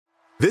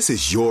This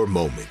is your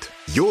moment,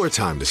 your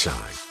time to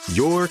shine,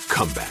 your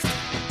comeback.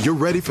 You're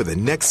ready for the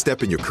next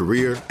step in your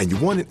career, and you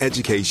want an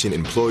education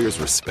employers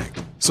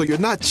respect. So you're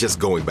not just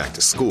going back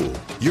to school,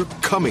 you're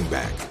coming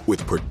back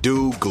with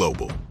Purdue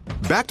Global.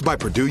 Backed by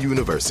Purdue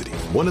University,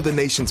 one of the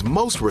nation's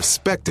most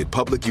respected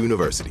public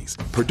universities,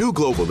 Purdue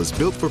Global is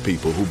built for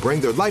people who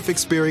bring their life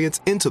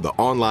experience into the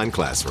online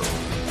classroom.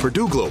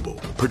 Purdue Global,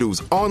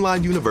 Purdue's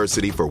online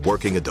university for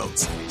working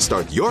adults.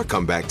 Start your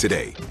comeback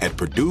today at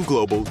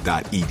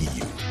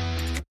purdueglobal.edu.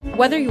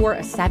 Whether you're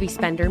a savvy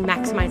spender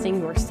maximizing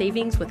your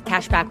savings with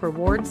cashback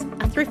rewards,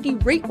 a thrifty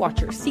rate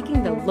watcher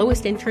seeking the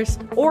lowest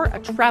interest, or a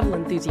travel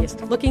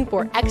enthusiast looking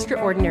for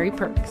extraordinary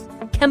perks,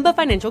 Kemba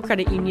Financial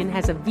Credit Union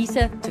has a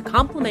visa to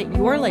complement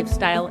your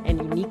lifestyle and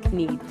unique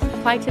needs.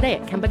 Apply today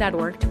at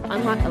Kemba.org to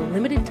unlock a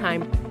limited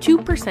time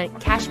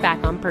 2% cash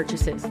back on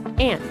purchases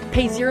and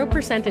pay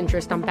 0%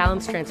 interest on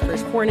balance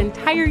transfers for an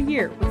entire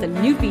year with a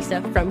new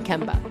visa from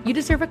Kemba. You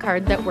deserve a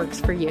card that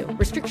works for you.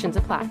 Restrictions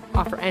apply.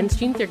 Offer ends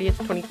June 30th,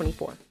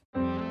 2024.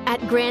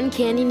 At Grand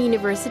Canyon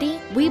University,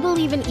 we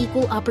believe in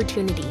equal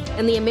opportunity,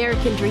 and the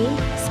American dream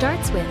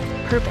starts with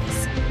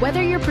purpose.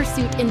 Whether your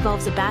pursuit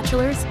involves a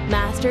bachelor's,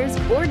 master's,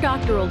 or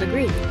doctoral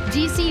degree,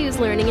 GCU's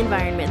learning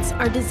environments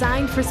are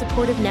designed for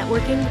supportive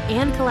networking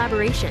and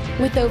collaboration.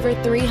 With over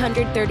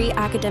 330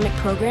 academic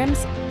programs,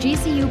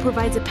 GCU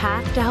provides a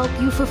path to help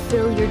you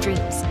fulfill your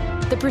dreams.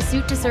 The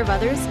pursuit to serve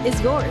others is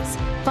yours.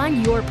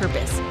 Find your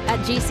purpose at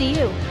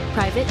GCU.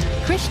 Private,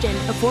 Christian,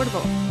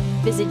 affordable.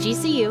 Visit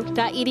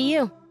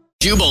gcu.edu.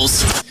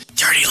 Jubal's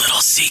dirty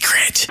little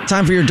secret.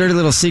 Time for your dirty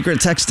little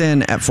secret. Text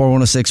in at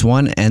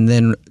 41061 and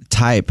then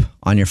type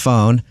on your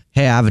phone,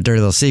 hey, I have a dirty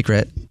little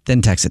secret.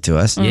 Then text it to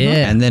us.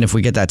 Yeah. And then if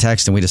we get that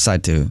text and we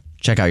decide to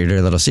check out your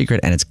dirty little secret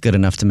and it's good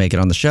enough to make it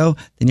on the show,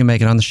 then you'll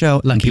make it on the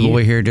show. And people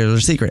will hear your dirty little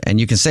secret. And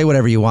you can say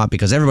whatever you want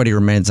because everybody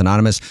remains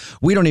anonymous.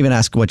 We don't even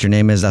ask what your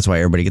name is. That's why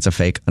everybody gets a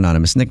fake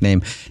anonymous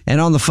nickname. And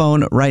on the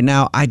phone right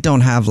now, I don't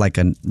have like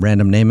a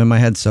random name in my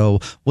head, so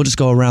we'll just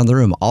go around the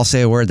room. I'll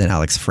say a word, then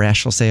Alex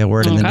Fresh will say a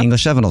word, and then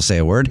English Evan will say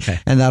a word. Okay.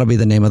 And that'll be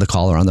the name of the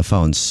caller on the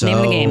phone. So name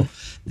of the game.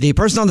 The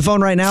person on the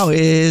phone right now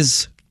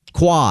is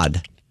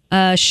Quad.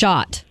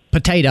 Shot.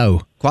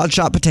 Potato. Quad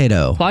shot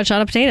potato. Quad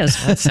shot of potatoes.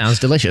 That sounds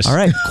delicious. All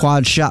right,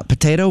 Quad shot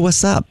potato.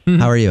 What's up?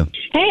 How are you?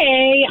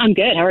 Hey, I'm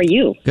good. How are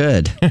you?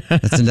 Good.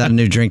 That's a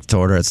new drink to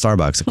order at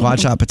Starbucks. A quad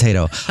shot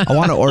potato. I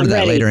want to order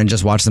that later and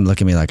just watch them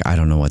look at me like, I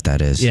don't know what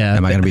that is. Yeah.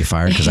 Am I going to be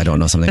fired because I don't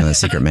know something on the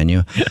secret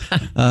menu?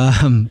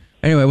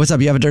 Anyway, what's up?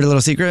 You have a dirty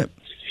little secret?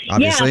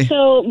 Obviously. Yeah,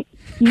 so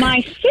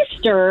my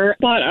sister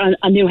bought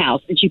a new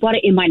house, and she bought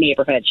it in my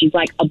neighborhood. She's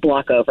like a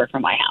block over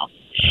from my house.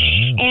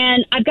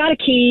 And I've got a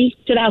key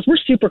to the house. We're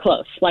super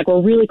close. Like, we're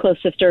really close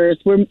sisters.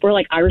 We're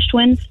like Irish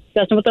twins.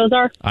 You guys know what those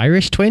are?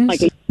 Irish twins?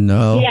 Like,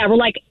 no. Yeah,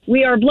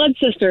 we are blood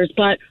sisters,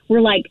 but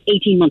we're like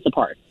 18 months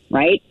apart,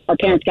 right? Our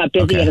parents got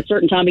busy at a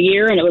certain time of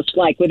year, and it was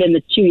like within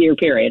the 2-year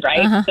period,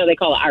 right? So they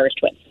call it Irish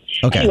twins.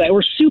 Okay. Anyway,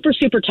 we're super,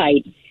 super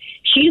tight.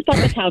 She's bought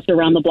this house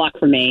around the block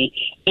from me,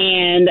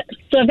 and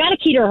so I've got a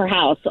key to her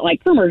house,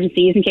 like for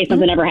emergencies, in case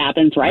something ever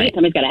happens, right?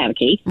 Somebody's got to have a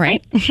key.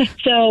 Right.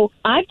 So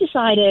I've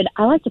decided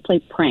I like to play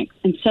pranks,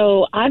 and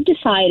so I've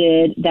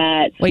decided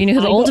that... Well, you know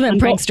who the ultimate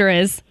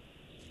prankster is?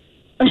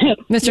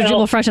 Mr.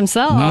 Jubal Fresh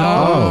himself.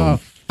 No.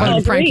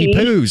 Frankie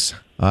Poos.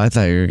 Oh, I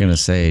thought you were going to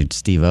say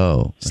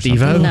Steve-O.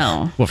 Steve-O?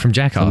 No. What, from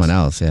Jackass? Someone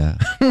else, yeah.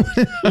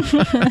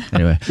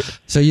 Anyway,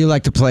 so you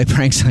like to play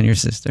pranks on your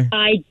sister?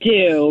 I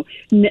do,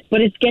 but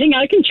it's getting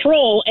out of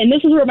control, and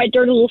this is where my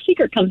dirty little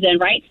secret comes in,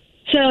 right?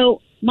 So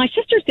my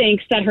sister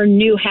thinks that her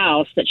new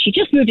house that she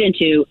just moved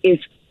into is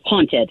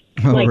haunted,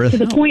 really? To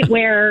the point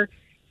where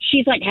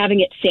she's like having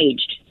it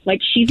saged. Like,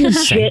 she's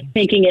legit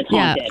thinking it's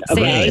haunted. Yeah,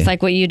 Okay? it's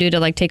like what you do to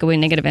like take away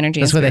negative energy.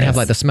 That's where they have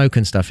like the smoke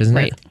and stuff, isn't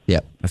it?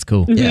 Yep. That's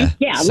cool. Mm-hmm. Yeah.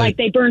 Yeah, So- like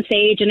they burn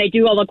sage and they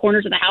do all the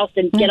corners of the house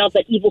and get out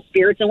the evil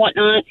spirits and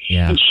whatnot.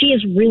 Yeah. And she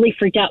is really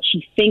freaked out.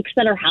 She thinks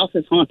that her house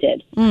is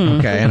haunted.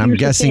 Okay, and I'm Here's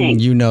the guessing thing.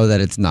 you know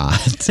that it's not.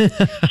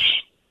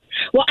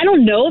 Well, I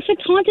don't know if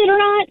it's haunted or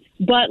not,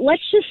 but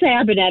let's just say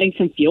I've been adding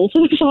some fuel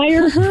to the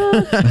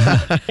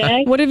fire.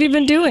 Okay? What have you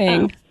been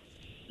doing?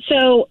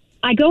 So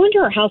I go into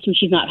her house when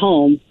she's not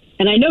home,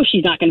 and I know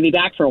she's not going to be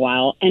back for a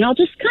while, and I'll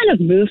just kind of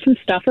move some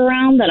stuff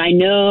around that I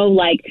know,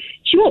 like,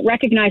 she won't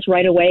recognize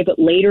right away, but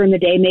later in the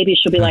day, maybe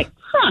she'll be like,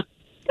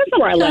 that's not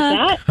where I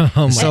left that.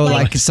 Oh my So God.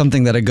 like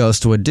something that a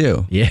ghost would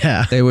do.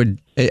 Yeah. They would,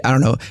 I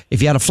don't know,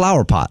 if you had a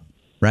flower pot,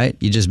 right?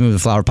 You just move the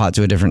flower pot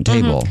to a different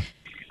table.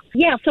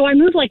 Yeah, so I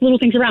move like little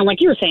things around,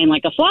 like you were saying,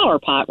 like a flower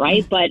pot,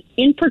 right? But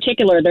in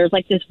particular, there's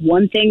like this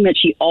one thing that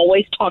she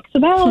always talks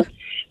about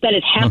that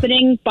is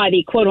happening by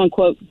the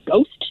quote-unquote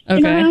ghost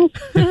in her house.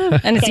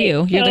 And it's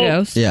you. You're the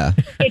ghost. Yeah.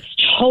 It's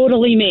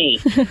totally me.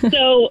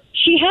 So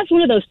she has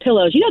one of those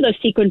pillows. You know those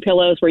sequin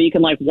pillows where you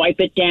can like wipe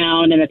it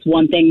down and it's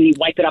one thing, and you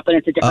wipe it up and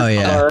it's a different Oh,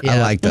 yeah. color. I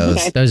like those.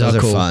 Okay. Those are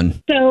cool.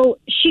 fun. So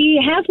she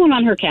has one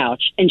on her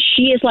couch, and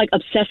she is like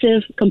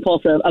obsessive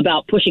compulsive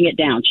about pushing it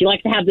down. She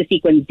likes to have the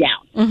sequins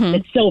down.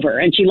 It's silver,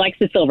 and she likes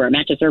the silver. It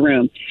matches her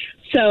room.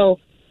 So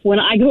when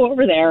I go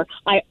over there,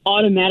 I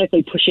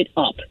automatically push it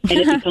up, and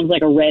it becomes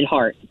like a red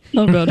heart.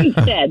 Oh, good.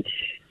 Instead.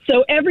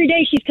 So every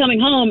day she's coming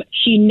home,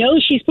 she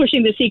knows she's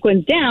pushing the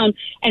sequins down,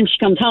 and she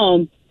comes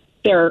home,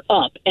 they're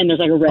up, and there's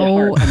like a red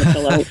heart on the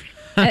pillow.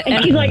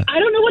 And she's like, I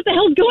don't know what the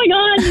hell's going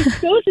on. This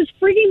ghost is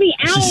freaking me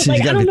out.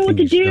 Like, I don't know what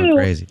to do.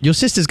 Crazy. Your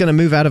sister's going to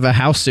move out of her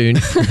house soon.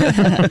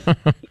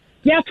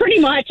 Yeah, pretty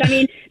much. I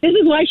mean, this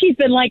is why she's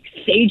been, like,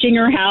 saging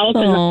her house.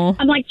 And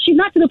I'm like, she's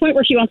not to the point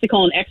where she wants to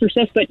call an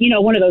exorcist, but, you know,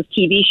 one of those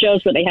TV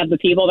shows where they have the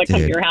people that come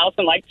to your house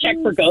and, like, check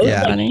for ghosts.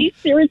 Yeah. Like, she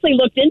seriously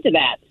looked into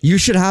that. You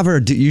should have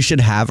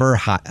her.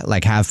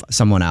 Have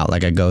someone out,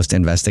 like a ghost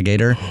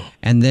investigator,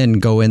 and then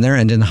go in there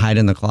and then hide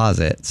in the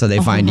closet so they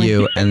find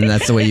you, and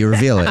that's the way you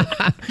reveal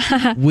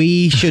it.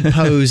 We should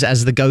pose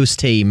as the ghost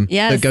team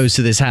that goes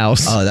to this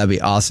house. Oh, that'd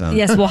be awesome.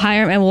 Yes, we'll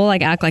hire him and we'll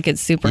like act like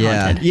it's super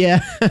haunted. Yeah.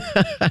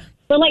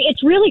 But, like,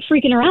 it's really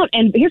freaking her out.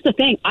 And here's the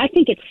thing. I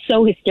think it's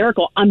so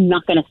hysterical. I'm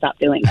not going to stop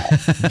doing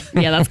it.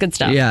 Yeah, that's good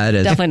stuff. Yeah, it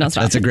is. Definitely don't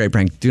stop. That's a great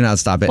prank. Do not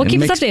stop it. Well, And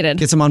keep us updated.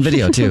 Get some on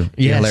video, too.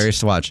 Yes. Hilarious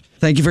to watch.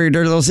 Thank you for your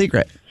dirty little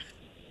secret.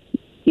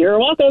 You're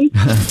welcome.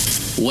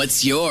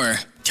 What's your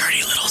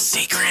dirty little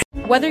secret?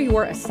 Whether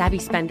you're a savvy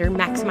spender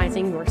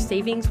maximizing your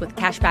savings with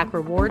cashback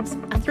rewards,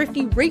 a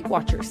thrifty rate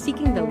watcher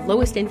seeking the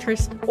lowest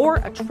interest, or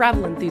a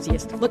travel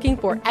enthusiast looking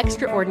for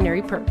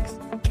extraordinary perks,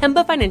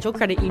 Kemba Financial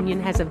Credit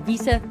Union has a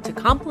visa to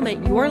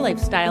complement your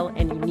lifestyle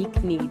and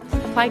unique needs.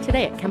 Apply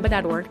today at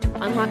Kemba.org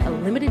to unlock a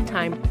limited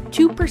time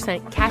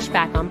 2% cash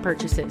back on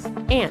purchases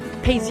and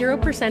pay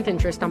 0%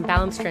 interest on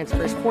balance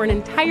transfers for an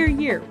entire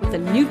year with a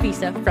new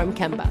visa from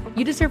Kemba.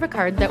 You deserve a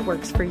card that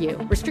works for you.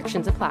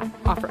 Restrictions apply.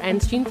 Offer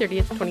ends June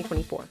 30th,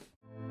 2024.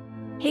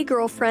 Hey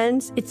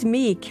girlfriends, it's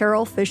me,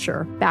 Carol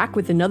Fisher, back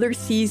with another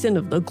season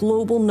of the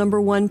global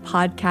 #1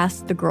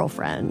 podcast, The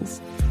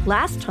Girlfriends.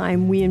 Last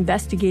time, we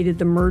investigated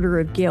the murder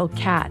of Gail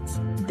Katz.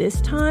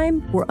 This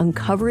time, we're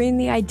uncovering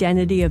the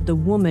identity of the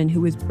woman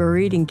who was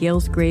buried in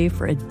Gail's grave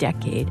for a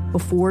decade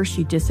before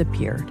she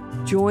disappeared.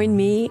 Join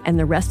me and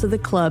the rest of the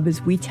club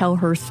as we tell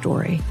her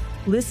story.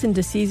 Listen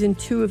to Season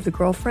 2 of The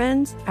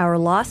Girlfriends, Our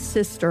Lost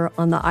Sister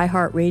on the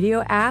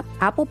iHeartRadio app,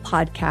 Apple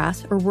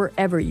Podcasts, or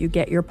wherever you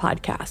get your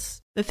podcasts.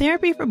 The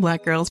Therapy for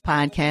Black Girls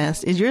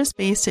podcast is your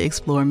space to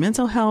explore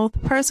mental health,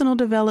 personal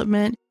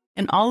development,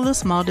 and all of the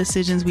small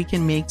decisions we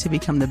can make to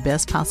become the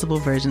best possible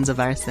versions of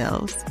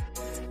ourselves.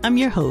 I'm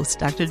your host,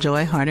 Dr.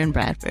 Joy Harden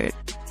Bradford,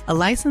 a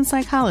licensed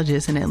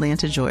psychologist in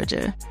Atlanta,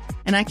 Georgia,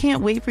 and I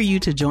can't wait for you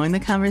to join the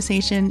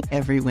conversation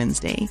every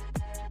Wednesday.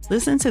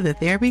 Listen to the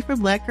Therapy for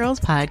Black Girls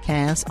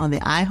podcast on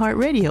the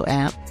iHeartRadio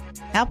app,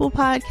 Apple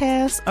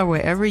Podcasts, or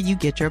wherever you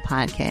get your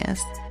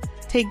podcasts.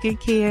 Take good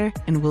care,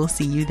 and we'll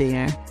see you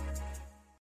there.